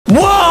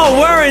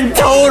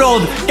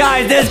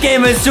Guys, this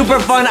game is super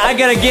fun. I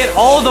gotta get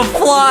all the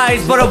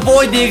flies, but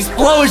avoid the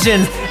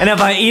explosions. And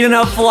if I eat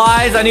enough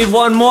flies, I need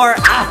one more.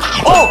 Ah.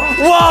 Oh,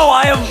 whoa,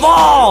 I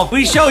evolved.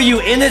 We show you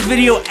in this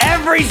video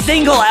every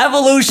single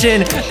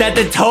evolution that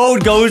the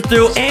Toad goes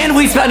through. And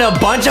we spend a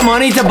bunch of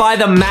money to buy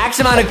the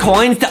max amount of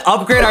coins to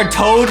upgrade our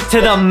Toad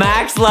to the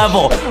max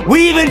level.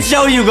 We even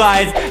show you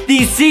guys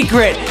the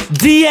secret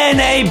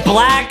DNA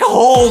black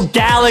hole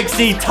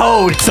galaxy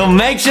Toad. So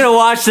make sure to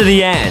watch to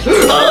the end.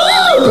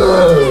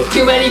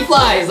 Too many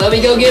flies. Let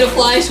me go get a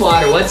fly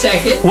swatter. 1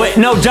 second. Wait,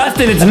 no,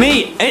 Justin, it's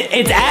me.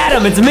 It's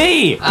Adam, it's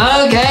me.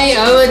 Okay,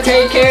 I'm gonna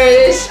take care of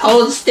this.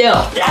 Hold still.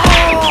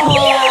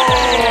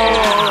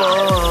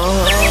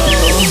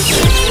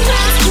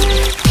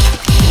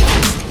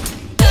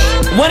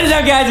 What is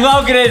up, guys?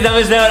 Welcome to this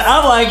episode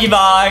of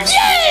LankyBox.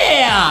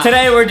 Yeah!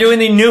 Today we're doing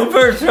the Noob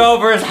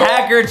vs.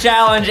 Hacker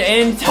Challenge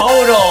in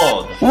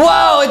TOADLED.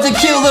 Whoa, it's a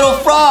cute little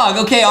frog.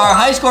 Okay, our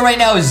high score right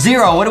now is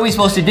 0. What are we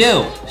supposed to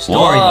do?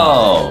 Story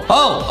mode.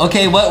 Oh,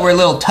 okay, what? We're a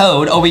little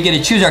Toad. Oh, we get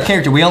to choose our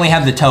character. We only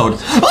have the Toad.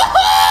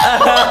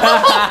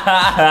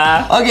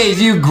 Okay,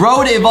 so you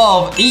grow to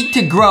evolve, eat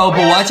to grow,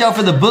 but watch out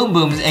for the boom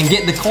booms and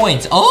get the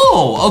coins.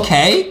 Oh,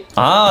 okay.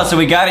 Oh, so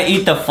we gotta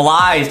eat the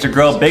flies to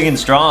grow big and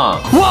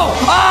strong. Whoa!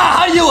 Ah,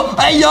 how do you?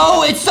 Hey,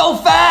 yo, it's so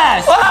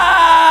fast!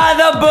 Ah,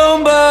 the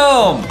boom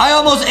boom! I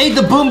almost ate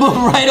the boom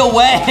boom right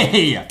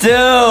away.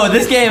 Dude,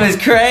 this game is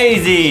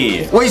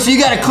crazy. Wait, so you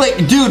gotta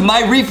click, dude.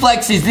 My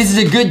reflexes. This is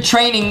a good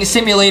training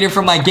simulator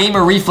for my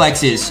gamer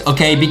reflexes.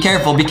 Okay, be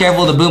careful of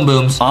the boom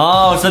booms.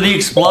 Oh, so the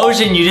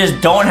explosion, you just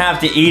don't have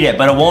to eat it,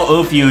 but it won't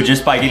oof you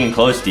just by getting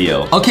close to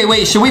you. Okay,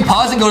 wait, should we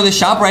pause and go to the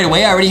shop right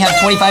away? I already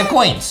have 25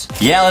 coins.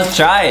 Yeah, let's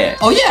try it.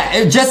 Oh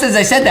yeah, just as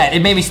I said that,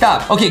 it made me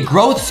stop. Okay,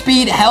 growth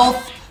speed,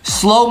 health,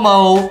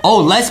 slow-mo.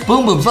 Oh, less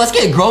boom booms. Let's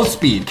get growth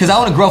speed, because I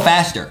want to grow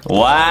faster.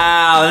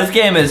 Wow, this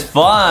game is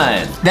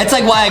fun. That's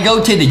like why I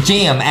go to the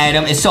gym,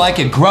 Adam, is so I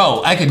could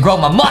grow. I could grow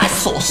my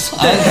muscles,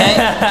 okay?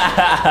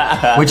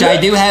 Which I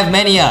do have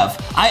many of.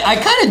 I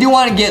kind of do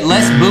want to get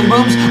less boom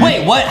booms.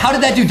 Wait, what? How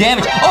did that do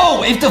damage?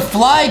 Oh, if the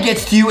fly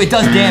gets to you, it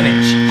does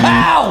damage.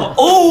 Ow!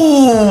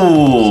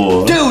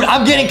 Ooh! Dude,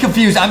 I'm getting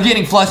confused. I'm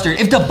getting flustered.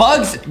 If the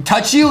bugs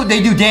touch you,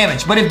 they do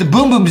damage. But if the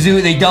boom booms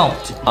do, they don't.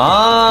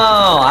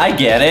 Oh, I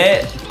get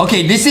it.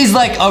 Okay, this is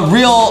like a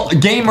real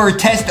gamer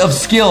test of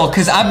skill,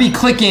 because I be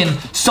clicking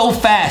so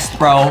fast,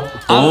 bro.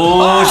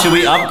 Oh, should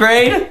we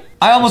upgrade?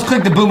 I almost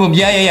clicked the boom boom.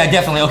 Yeah,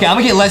 definitely. Okay, I'm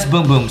gonna get less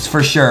boom booms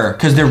for sure,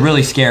 because they're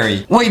really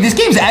scary. Wait, this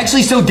game's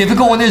actually so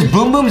difficult when there's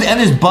boom booms and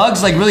there's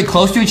bugs like really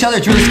close to each other.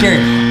 It's really scary.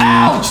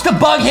 Ouch, the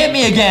bug hit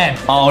me again.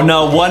 Oh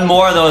no, one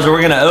more of those or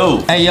we're gonna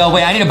oof. Hey, yo,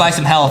 wait, I need to buy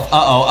some health.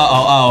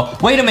 Uh-oh.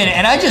 Wait a minute,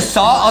 and I just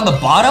saw on the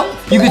bottom,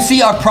 you can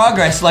see our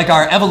progress, like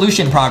our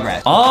evolution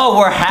progress. Oh,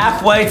 we're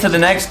halfway to the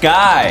next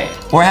guy.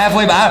 We're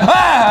halfway by.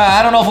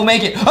 I don't know if we'll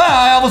make it.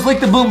 I almost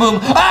licked the boom boom.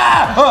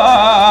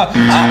 I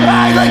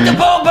licked the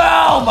boom boom.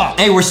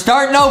 Hey, we're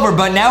starting over,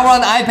 but now we're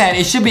on the iPad.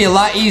 It should be a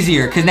lot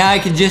easier, because now I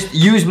can just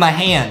use my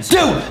hands.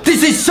 Dude,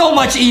 this is so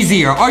much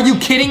easier. Are you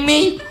kidding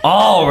me?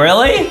 Oh,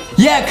 really?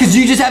 Yeah, because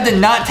you just have to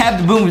not tap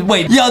the boom.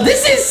 Wait, yo,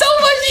 this is so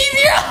much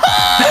easier.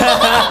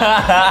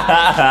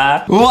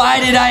 Why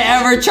did I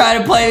ever try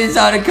to play this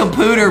on a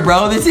computer,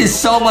 bro? This is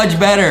so much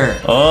better.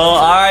 Oh,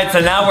 all right, so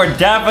now we're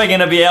definitely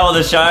going to be able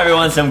to show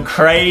everyone some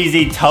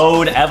crazy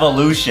Toad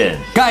evolution.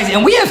 Guys,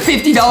 and we have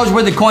 $50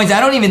 worth of coins. I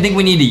don't even think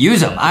we need to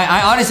use them.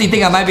 I honestly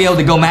think I might be able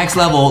to go max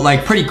level,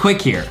 like, pretty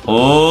quick here.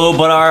 Oh,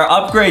 but our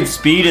upgrade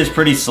speed is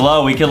pretty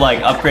slow. We could,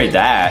 like, upgrade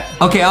that.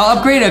 Okay, I'll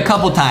upgrade it a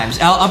couple times.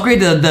 I'll upgrade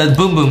the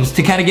boom booms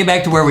to kind of get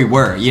back to where we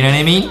were. You know what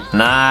I mean?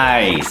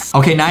 Nice.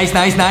 Okay, nice.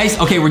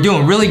 Okay, we're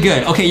doing really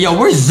good. Okay, yo,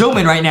 we're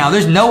zooming right now.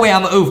 There's no way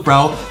I'm a oof,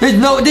 bro.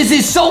 This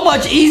is so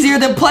much easier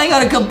than playing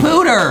on a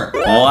computer.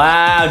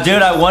 Wow,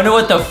 dude, I wonder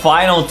what the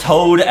final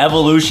Toad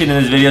evolution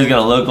in this video is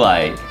gonna look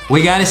like.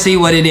 We gotta see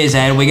what it is,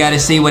 Ed. We gotta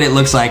see what it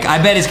looks like. I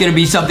bet it's gonna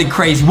be something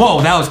crazy. Whoa,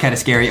 that was kind of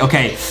scary.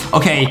 Okay. It's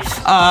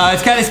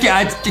kind of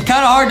scary. It's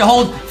kind of hard to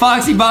hold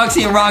Foxy,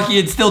 Boxy, and Rocky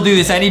and still do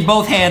this. I need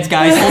both hands,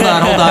 guys. Hold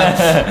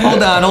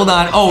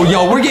on. Oh,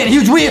 yo, we're getting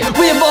huge. We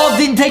evolved,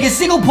 didn't take a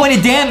single point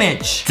of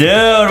damage. Dude,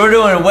 we're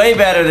doing way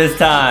better this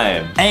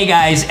time. Hey,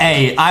 guys.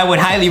 Hey, I would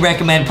highly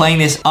recommend playing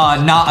this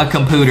on not a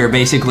computer,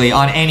 basically,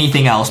 on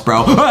anything else,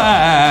 bro. Okay,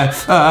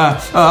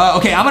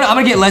 I'm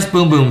gonna get less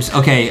boom booms.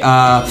 Okay,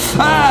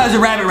 there's a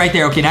rabbit right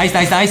there. Okay, nice.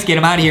 Get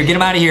him out of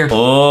here.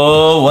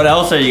 Oh, what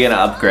else are you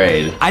gonna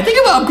upgrade? I think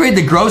I'm gonna upgrade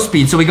the growth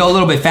speed so we go a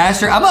little bit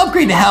faster. I'm gonna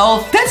upgrade the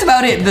health. That's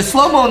about it. The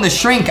slow-mo and the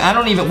shrink,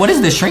 what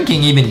does the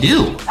shrinking even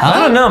do? Huh? I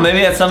don't know. Maybe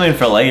that's something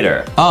for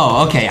later.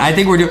 Oh, okay. I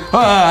think we're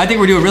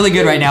doing really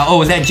good right now. Oh,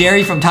 was that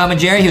Jerry from Tom and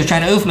Jerry? He was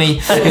trying to oof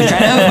me.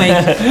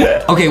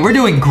 Okay, we're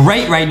doing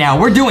great right now.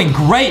 We're doing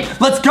great.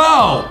 Let's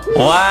go.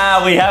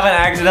 Wow, we haven't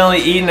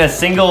accidentally eaten a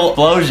single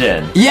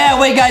explosion. Yeah,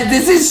 wait, guys.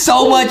 This is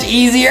so much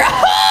easier.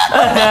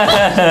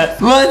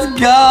 Let's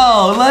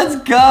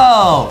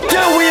go.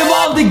 Dude, we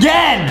evolved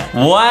again.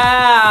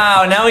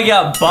 Wow, now we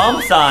got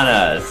bumps on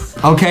us.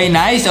 Okay,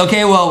 nice.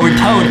 Okay, well, we're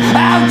Toad.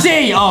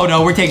 Ouchie! Oh,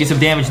 no, we're taking some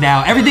damage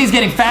now. Everything's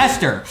getting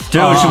faster.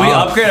 Dude, should we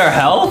upgrade our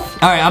health?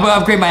 All right, I'm gonna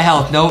upgrade my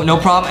health. No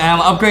problem. And I'm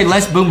gonna upgrade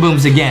less boom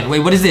booms again. Wait,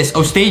 what is this?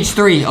 Oh, stage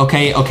 3.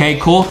 Okay,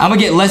 cool. I'm gonna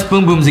get less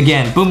boom booms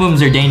again. Boom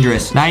booms are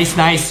dangerous. Nice.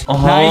 Nice. Oh.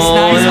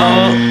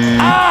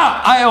 Ah!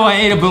 I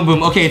ate a boom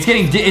boom. Okay, it's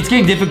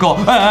getting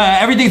difficult.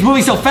 Everything's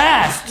moving so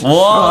fast.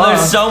 Whoa,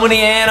 there's so many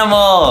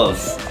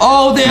animals.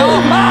 Oh,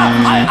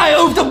 I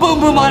oofed a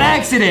boom boom on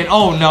accident.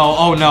 Oh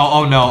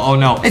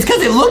no. It's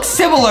because it looks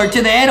similar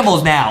to the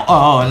animals now.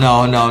 Oh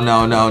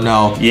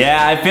no.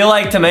 Yeah, I feel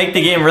like to make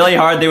the game really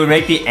hard, they would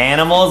make the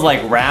animals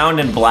like round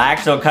and black,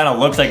 so it kind of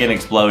looks like an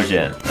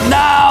explosion.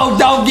 No,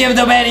 don't give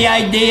them any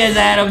ideas,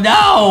 Adam.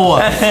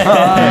 No.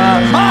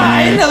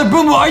 Another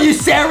boom boom. Are you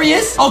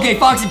serious? Okay,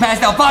 Foxy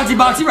passed out. Foxy,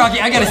 Boxy, Rocky.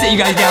 I gotta set you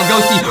guys down.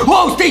 Ghosty.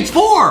 Whoa, stage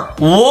 4.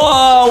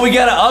 Whoa, we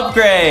gotta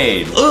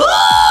upgrade.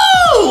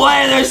 Ooh,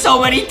 why are there so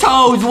many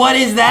toads? What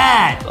is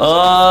that?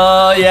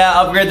 Oh,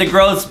 yeah, upgrade the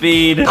growth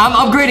speed. I'm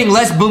upgrading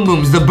less boom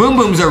booms. The boom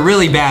booms are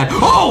really bad.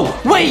 Oh,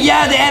 wait,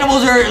 yeah, the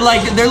animals are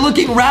like, they're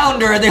looking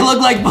rounder. They look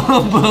like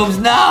boom booms.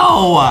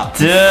 No.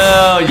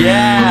 Dude,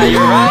 yeah,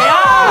 you're right.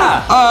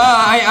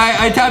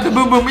 I tapped the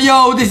boom boom.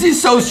 Yo, this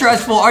is so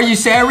stressful. Are you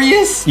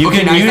serious? You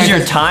can use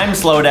your time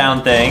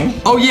slowdown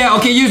thing. Oh, yeah,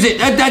 okay, use it.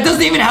 That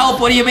doesn't even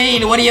help. What do you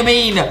mean?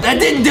 That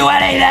didn't do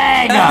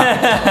anything.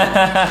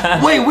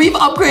 Wait, we've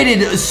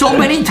upgraded so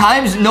many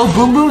times, no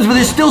boom booms, but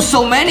there's still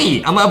so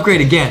many. I'm gonna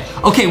upgrade again.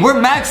 Okay, we're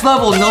max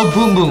level, no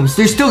boom booms.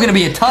 There's still gonna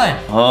be a ton.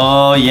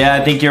 Oh, yeah,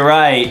 I think you're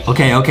right.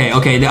 Okay,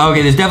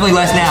 there's definitely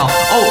less now.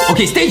 Oh,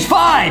 okay, stage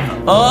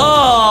 5.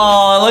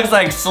 Oh, it looks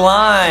like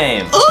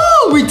slime.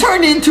 Oh, we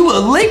turned into a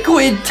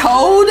liquid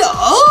toad.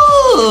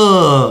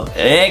 Oh.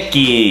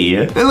 Icky.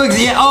 It looks,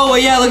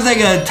 it looks like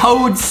a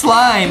toad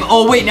slime.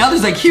 Oh, wait, now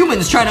there's like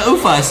humans trying to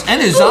oof us.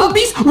 And there's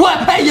zombies?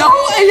 What? Hey, yo.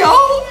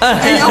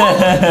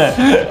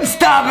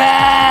 Stop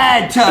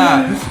it.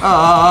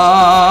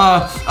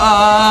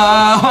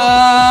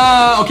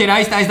 Okay,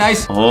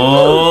 nice.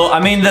 Oh, I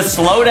mean, the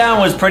slowdown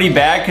was pretty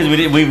bad because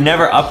we've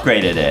never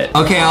upgraded it.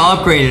 Okay, I'll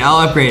upgrade it.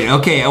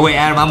 Okay, wait,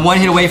 Adam, I'm 1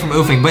 hit away from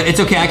oofing, but it's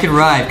okay, I can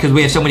revive because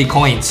we have so many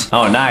coins.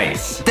 Oh,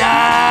 nice. Okay,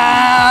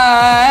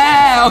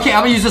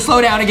 I'm gonna use the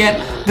slowdown again.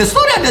 The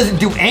slowdown doesn't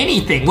do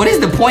anything. What is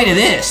the point of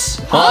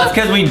this? Well, it's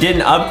because we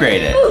didn't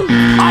upgrade it.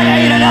 I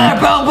ate another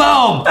boom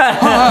boom.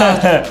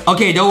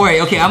 Okay, don't worry.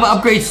 Okay, I'm gonna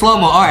upgrade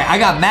slow-mo. All right, I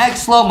got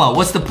max slow-mo.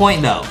 What's the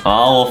point, though?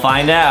 Oh, we'll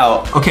find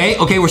out.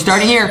 Okay, we're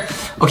starting here.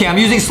 Okay, I'm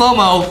using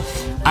slow-mo.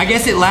 I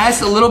guess it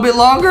lasts a little bit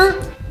longer.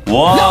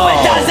 Whoa. No,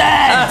 it doesn't!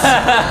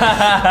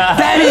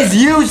 That is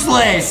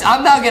useless.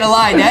 I'm not gonna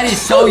lie. That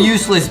is so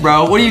useless,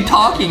 bro. What are you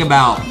talking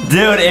about?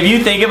 Dude, if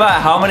you think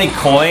about how many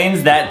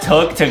coins that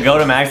took to go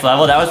to max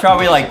level, that was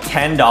probably like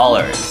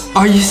 $10.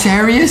 Are you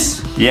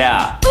serious?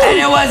 Yeah. And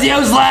it was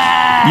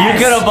useless! You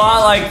could have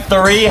bought like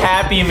 3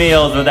 Happy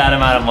Meals with that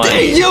amount of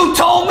money. You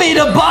told me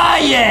to buy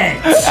it!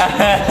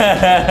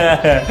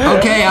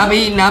 Okay, I'm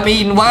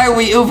eating. Why are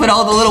we oofing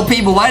all the little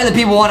people? Why do the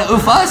people want to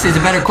oof us is a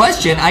better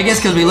question. I guess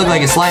because we look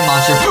like a slime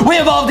monster. We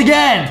evolved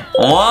again!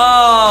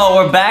 Whoa,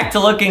 we're back to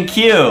looking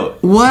cute.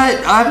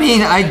 What? I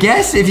mean, I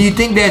guess if you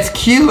think that's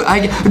cute,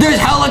 there's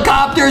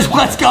helicopters.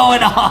 What's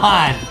going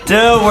on?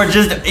 Dude, we're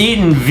just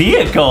eating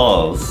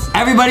vehicles.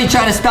 Everybody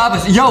trying to stop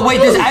us. Yo, wait,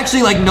 there's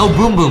actually like no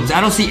boom booms.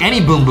 I don't see any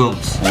boom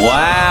booms.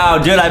 Wow,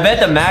 dude, I bet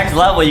the max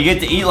level you get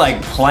to eat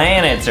like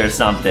planets or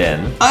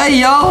something. Hey,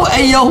 yo,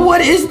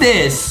 what is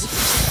this?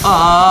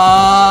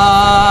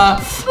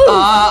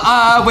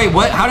 Wait,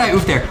 what? How did I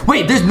oof there?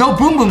 Wait, there's no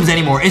boom booms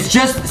anymore. It's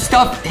just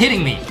stuff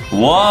hitting me.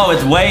 Whoa,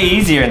 it's way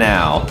easier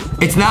now.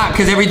 It's not,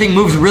 because everything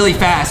moves really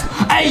fast.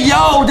 Hey,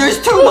 yo, there's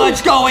too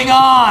much going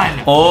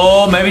on.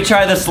 Oh, maybe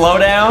try the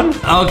slowdown?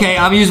 Okay,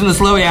 I'm using the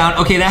slowdown.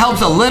 Okay, that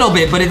helps a little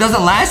bit, but it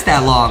doesn't last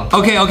that long.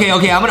 Okay,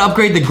 I'm gonna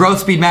upgrade the growth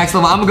speed max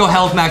level. I'm gonna go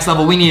health max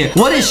level. We need it.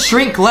 What is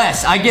shrink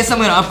less? I guess I'm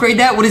gonna upgrade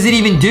that. What does it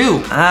even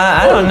do?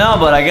 I don't know,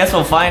 but I guess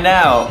we'll find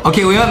out.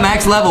 Okay, we went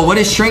max level. What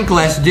does shrink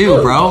less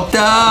do, bro?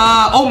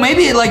 Oh,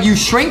 maybe it like you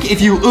shrink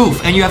if you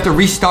oof and you have to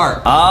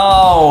restart.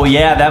 Oh,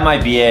 yeah, that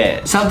might be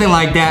it. Something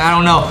like that. I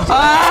don't know.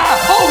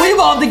 Oh, we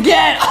evolved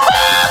again.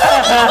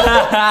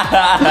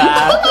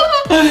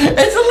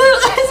 It's a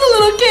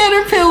little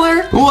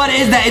caterpillar. What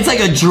is that? It's like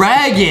a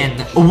dragon.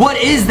 What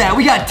is that?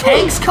 We got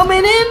tanks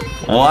coming in?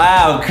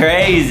 Wow,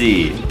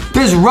 crazy.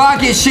 There's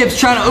rocket ships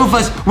trying to oof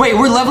us. Wait,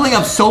 we're leveling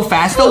up so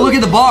fast though. Look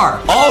at the bar.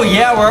 Oh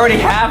yeah, we're already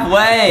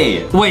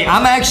halfway. Wait,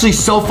 I'm actually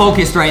so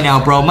focused right now,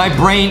 bro. My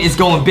brain is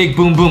going big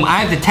boom boom. I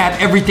have to tap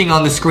everything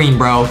on the screen,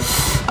 bro.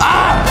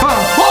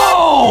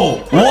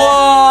 Whoa!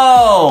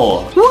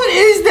 Whoa! What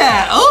is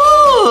that?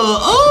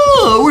 Oh!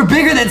 Ugh, we're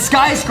bigger than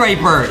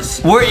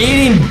skyscrapers. We're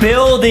eating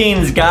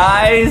buildings,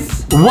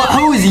 guys. What?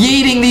 Who's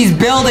yeeting these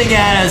buildings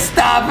at us?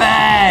 Stop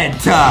it.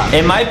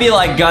 It might be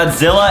like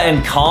Godzilla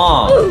and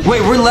Kong.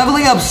 Wait, we're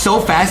leveling up so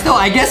fast though.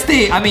 I guess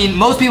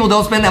most people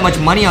don't spend that much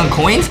money on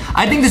coins.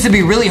 I think this would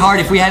be really hard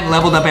if we hadn't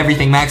leveled up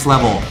everything max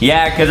level.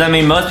 Yeah, because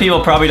most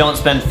people probably don't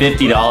spend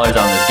 $50 on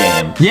this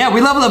game. Yeah,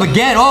 we leveled up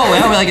again. Oh,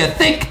 now we're like a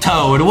thick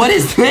toad. What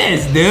is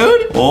this,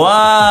 dude?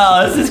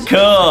 Wow, this is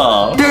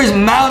cool. There's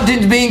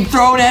mountains being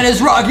thrown at us.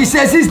 Rocky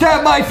says, "Is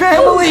that my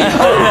family?"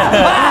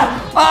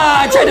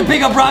 I tried to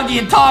pick up Rocky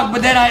and talk,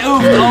 but then I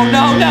oofed. Oh,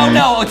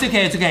 no. It's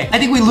okay. I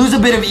think we lose a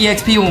bit of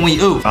EXP when we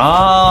oof.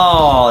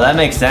 Oh, that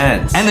makes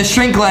sense. And the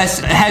shrink less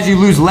has you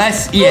lose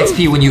less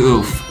EXP when you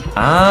oof.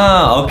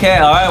 Ah, okay.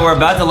 All right, we're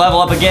about to level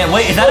up again.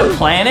 Wait, is that a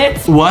planet?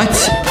 What?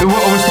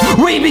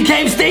 We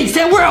became stage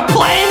 10. We're a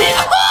planet?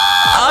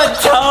 A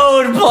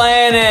toad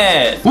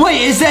planet.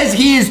 Wait, it says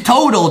he is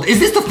totaled. Is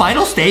this the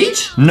final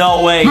stage?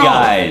 No way,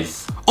 guys.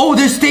 Oh,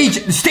 there's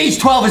stage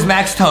 12 is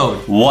max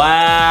toad.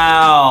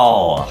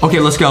 Wow. Okay,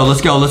 let's go.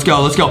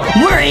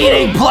 We're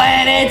eating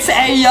planets,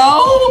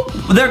 ayo.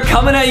 They're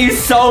coming at you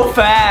so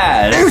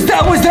fast. Was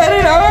that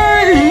an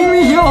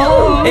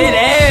alien? It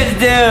is,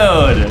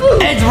 dude.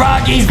 It's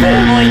Rocky's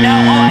family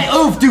now.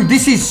 Oof, dude,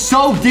 this is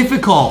so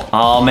difficult.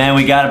 Oh, man,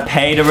 we gotta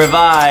pay to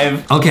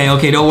revive. Okay,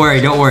 don't worry.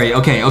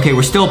 Okay,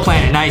 we're still a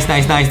planet. Nice.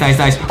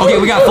 Okay,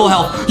 we got full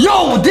health.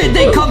 Yo, did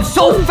they come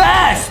so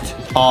fast?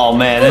 Oh,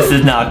 man, this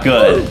is not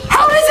good.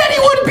 How does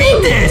anyone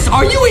beat this?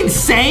 Are you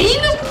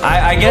insane?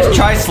 I guess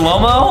try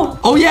slow-mo?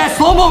 Oh, yeah,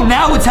 slow-mo.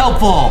 Now it's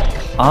helpful.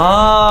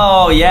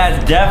 Oh, yeah,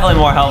 it's definitely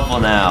more helpful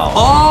now.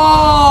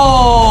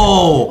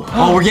 Oh,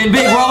 we're getting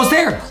big. We're almost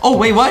there. Oh,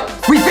 wait, what?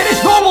 We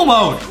finished normal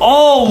mode.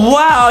 Oh,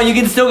 wow. You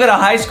can still get a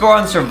high score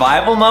on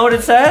survival mode,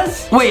 it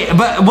says? Wait,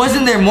 but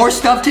wasn't there more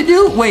stuff to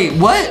do? Wait,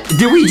 what?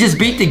 Did we just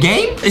beat the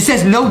game? It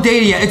says no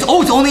data yet. It's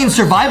only in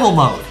survival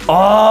mode.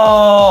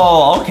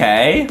 Oh,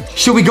 okay.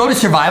 Should we go to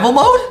survival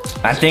mode?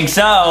 I think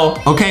so.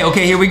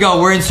 Okay, here we go.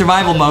 We're in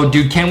survival mode,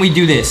 dude. Can we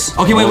do this?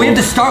 Okay, wait, we have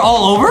to start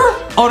all over?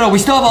 Oh, no, we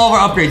still have all of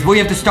our upgrades, but we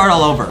have to start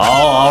all over. Oh,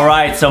 all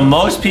right. So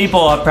most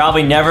people have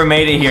probably never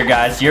made it here,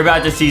 guys. So you're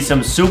about to see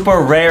some super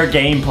rare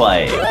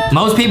gameplay.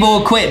 Most people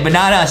will quit, but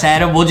not us,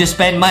 Adam. We'll just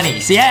spend money.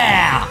 So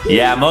yeah.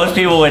 Yeah, most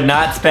people would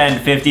not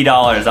spend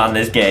 $50 on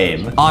this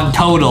game. On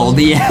TOADLED,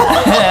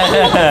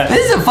 yeah.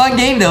 This is a fun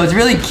game, though. It's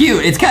really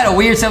cute. It's kind of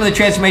weird. Some of the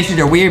transformations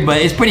are weird, but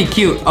it's pretty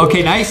cute.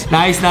 Okay, nice.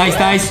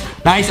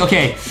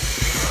 Okay.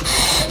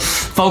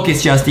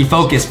 Focus, Justy.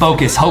 Focus.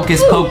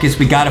 Hocus pocus.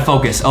 We gotta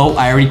focus. Oh,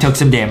 I already took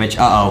some damage.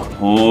 Uh-oh.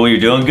 Oh, you're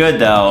doing good,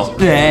 though.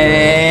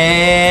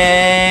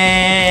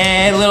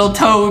 Little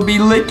toad be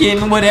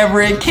licking whatever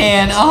it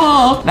can.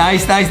 Oh,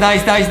 nice.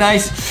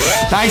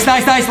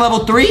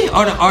 Level 3?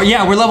 Oh,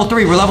 yeah, we're level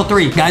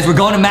 3. Guys, we're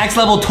going to max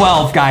level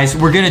 12, guys.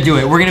 We're gonna do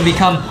it. We're gonna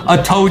become a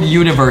toad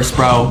universe,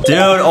 bro.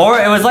 Dude, or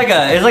it was like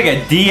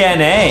a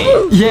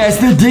DNA. Yes,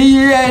 the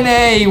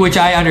DNA, which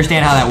I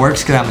understand how that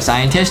works because I'm a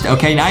scientist.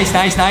 Okay, nice.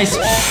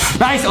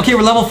 Okay,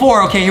 we're level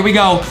 4. Okay, here we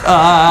go.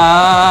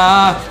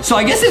 So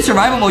I guess in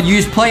survival mode, you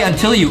just play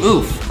until you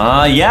oof.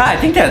 Yeah, I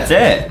think that's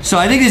it. So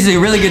I think this is a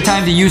really good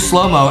time to use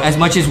slow-mo as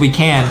much as we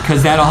can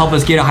because that'll help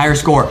us get a higher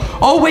score.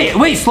 Oh,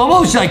 wait,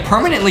 slow-mo is like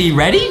permanently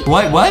ready?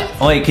 What?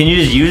 Wait, can you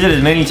just use it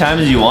as many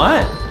times as you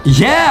want?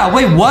 Yeah,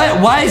 wait, what?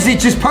 Why is it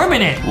just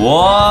permanent?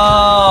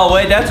 Whoa,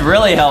 wait, that's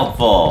really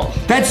helpful.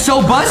 That's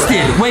so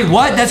busted. Wait,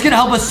 what? That's gonna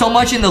help us so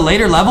much in the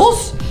later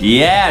levels?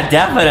 Yeah,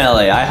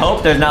 definitely. I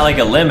hope there's not like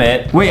a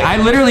limit. Wait, I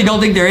literally don't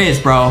think there is,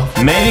 bro.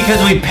 Maybe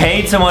because we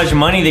paid so much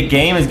money, the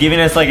game is giving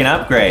us like an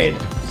upgrade.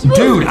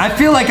 Dude, I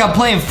feel like I'm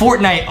playing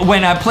Fortnite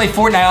when I play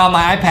Fortnite on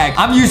my iPad.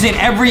 I'm using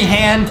every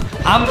hand.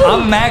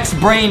 I'm max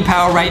brain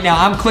power right now.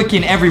 I'm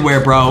clicking everywhere,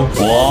 bro.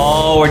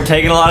 Whoa, we're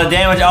taking a lot of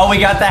damage. Oh, we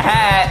got the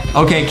hat.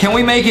 Okay, can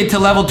we make it to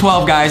level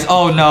 12, guys?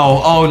 Oh,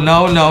 no. Oh,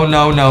 no. Oh,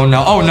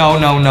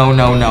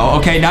 no.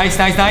 Okay, nice.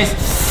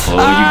 Oh, you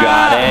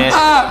got it.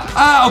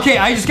 Okay,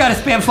 I just gotta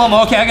spam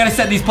slow-mo. Okay, I gotta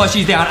set these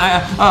plushies down.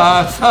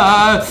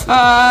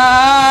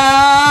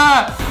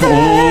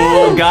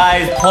 Oh,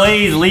 guys,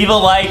 please leave a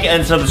like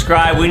and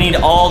subscribe. We need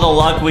all the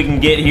luck we can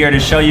get here to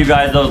show you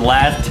guys those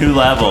last 2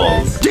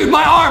 levels. Dude,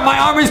 my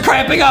arm is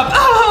cramping up.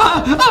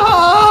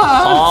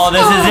 Oh,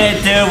 this is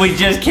it, dude. We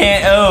just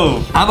can't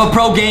oof. I'm a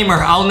pro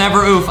gamer. I'll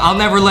never oof. I'll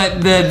never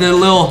let the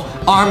little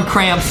arm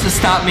cramps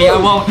stop me. I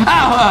won't. Ow,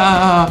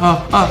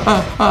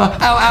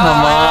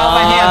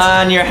 my hands. Come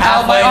on, you're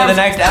halfway to the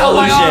next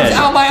evolution.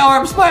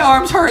 My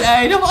arms hurt,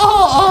 Adam.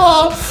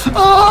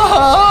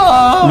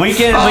 We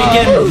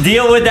can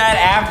deal with that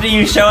after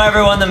you show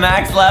everyone the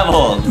max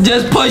level.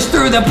 Just push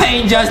through the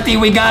pain, Justy.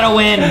 We gotta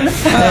win.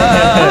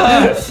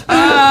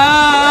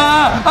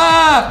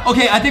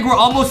 Okay, I think we're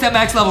almost at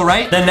max level,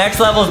 right? The next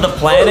level is the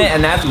planet,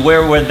 and that's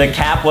where the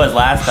cap was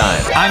last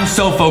time. I'm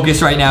so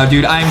focused right now,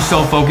 dude. I'm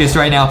so focused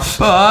right now.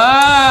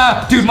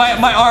 Dude,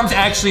 my arms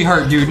actually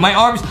hurt, dude. My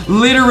arms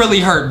literally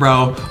hurt,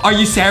 bro. Are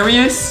you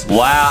serious?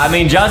 Wow, I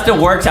mean,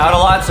 Justin works out a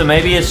lot, so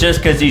maybe it's just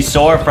because he's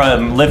sore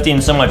from lifting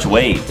so much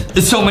weight.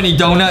 There's so many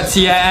donuts.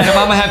 Yeah, Adam,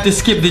 I'm gonna have to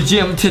skip the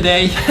gym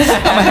today. I'm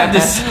gonna have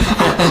to skip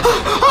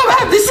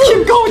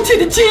going to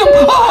the gym.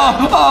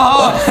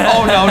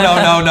 Oh, no.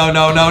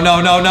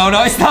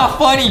 It's not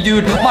funny,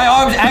 dude. My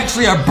arms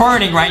actually are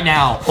burning right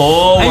now.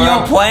 Oh, we're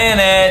on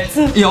planet.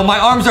 Yo, my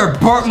arms are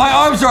burnt. My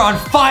arms are on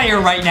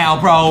fire right now,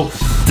 bro.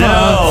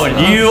 Dude,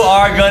 you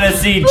are gonna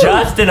see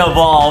Justin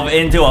evolve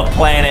into a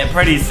planet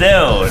pretty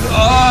soon.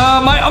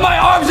 My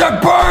arms are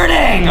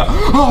burning.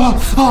 Oh,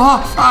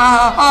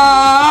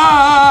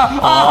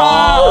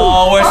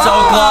 we're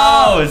so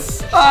close.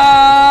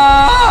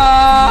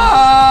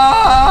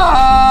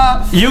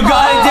 You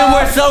got it, dude.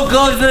 We're so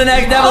close to the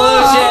next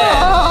evolution.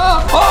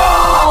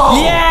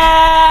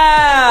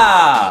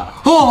 Yeah!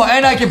 Oh,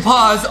 and I can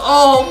pause.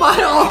 Oh,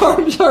 my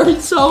arms hurt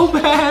so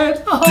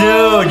bad.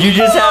 Dude, you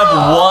just have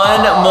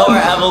one more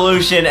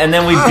evolution, and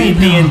then we beat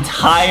the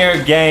entire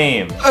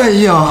game.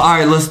 Yo, all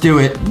right, let's do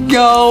it.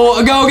 Go.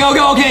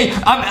 Okay,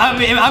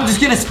 I'm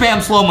just gonna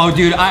spam slow-mo,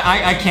 dude.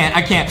 I can't.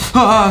 Okay.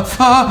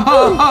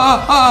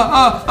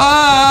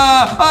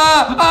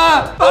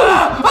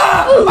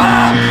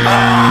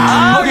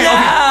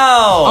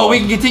 Oh, we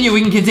can continue.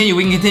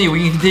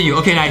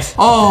 Okay, nice.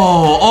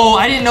 Oh,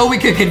 I didn't know we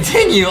could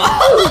continue.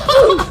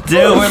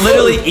 Dude, we're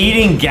literally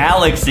eating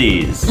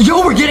galaxies.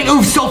 Yo, we're getting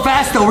oofed so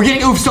fast, though.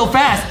 We're so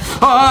fast.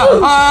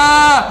 We're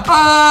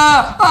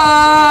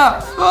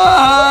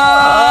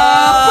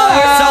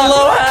so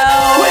low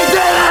health. We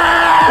did it!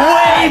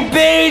 We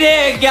beat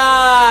it,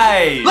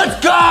 guys!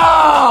 Let's go!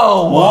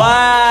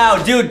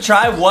 Wow, dude,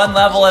 try one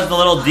level as the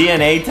little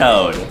DNA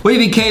toad. We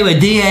became a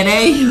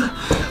DNA?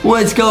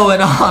 What's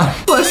going on?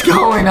 What's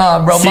going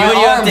on, bro? See what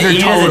you have to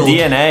eat as a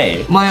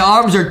DNA. My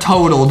arms are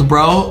totaled,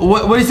 bro.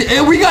 What is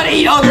it? We gotta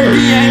eat other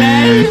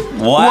DNA?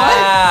 Wow,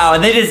 what?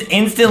 And they just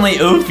instantly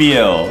oof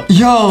you.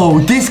 Yo,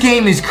 this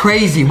game is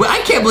crazy. I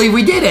can't believe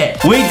we did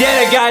it. We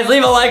did it, guys.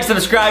 Leave a like,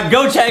 subscribe.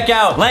 Go check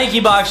out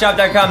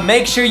LankyBoxShop.com.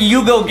 Make sure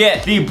you go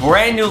get the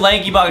brand new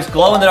LankyBox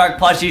glow-in-the-dark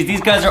plushies.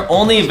 These guys are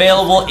only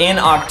available in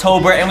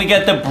October, and we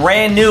get the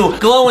brand new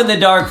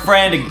glow-in-the-dark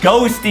friend,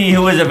 Ghosty,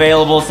 who is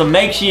available, so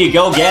make sure you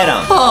go get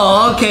them.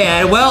 Oh,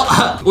 okay. Well,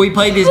 we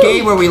played this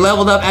game where we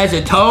leveled up as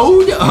a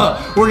toad.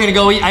 We're gonna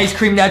go eat ice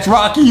cream that's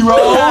Rocky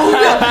Road.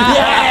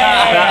 Yeah!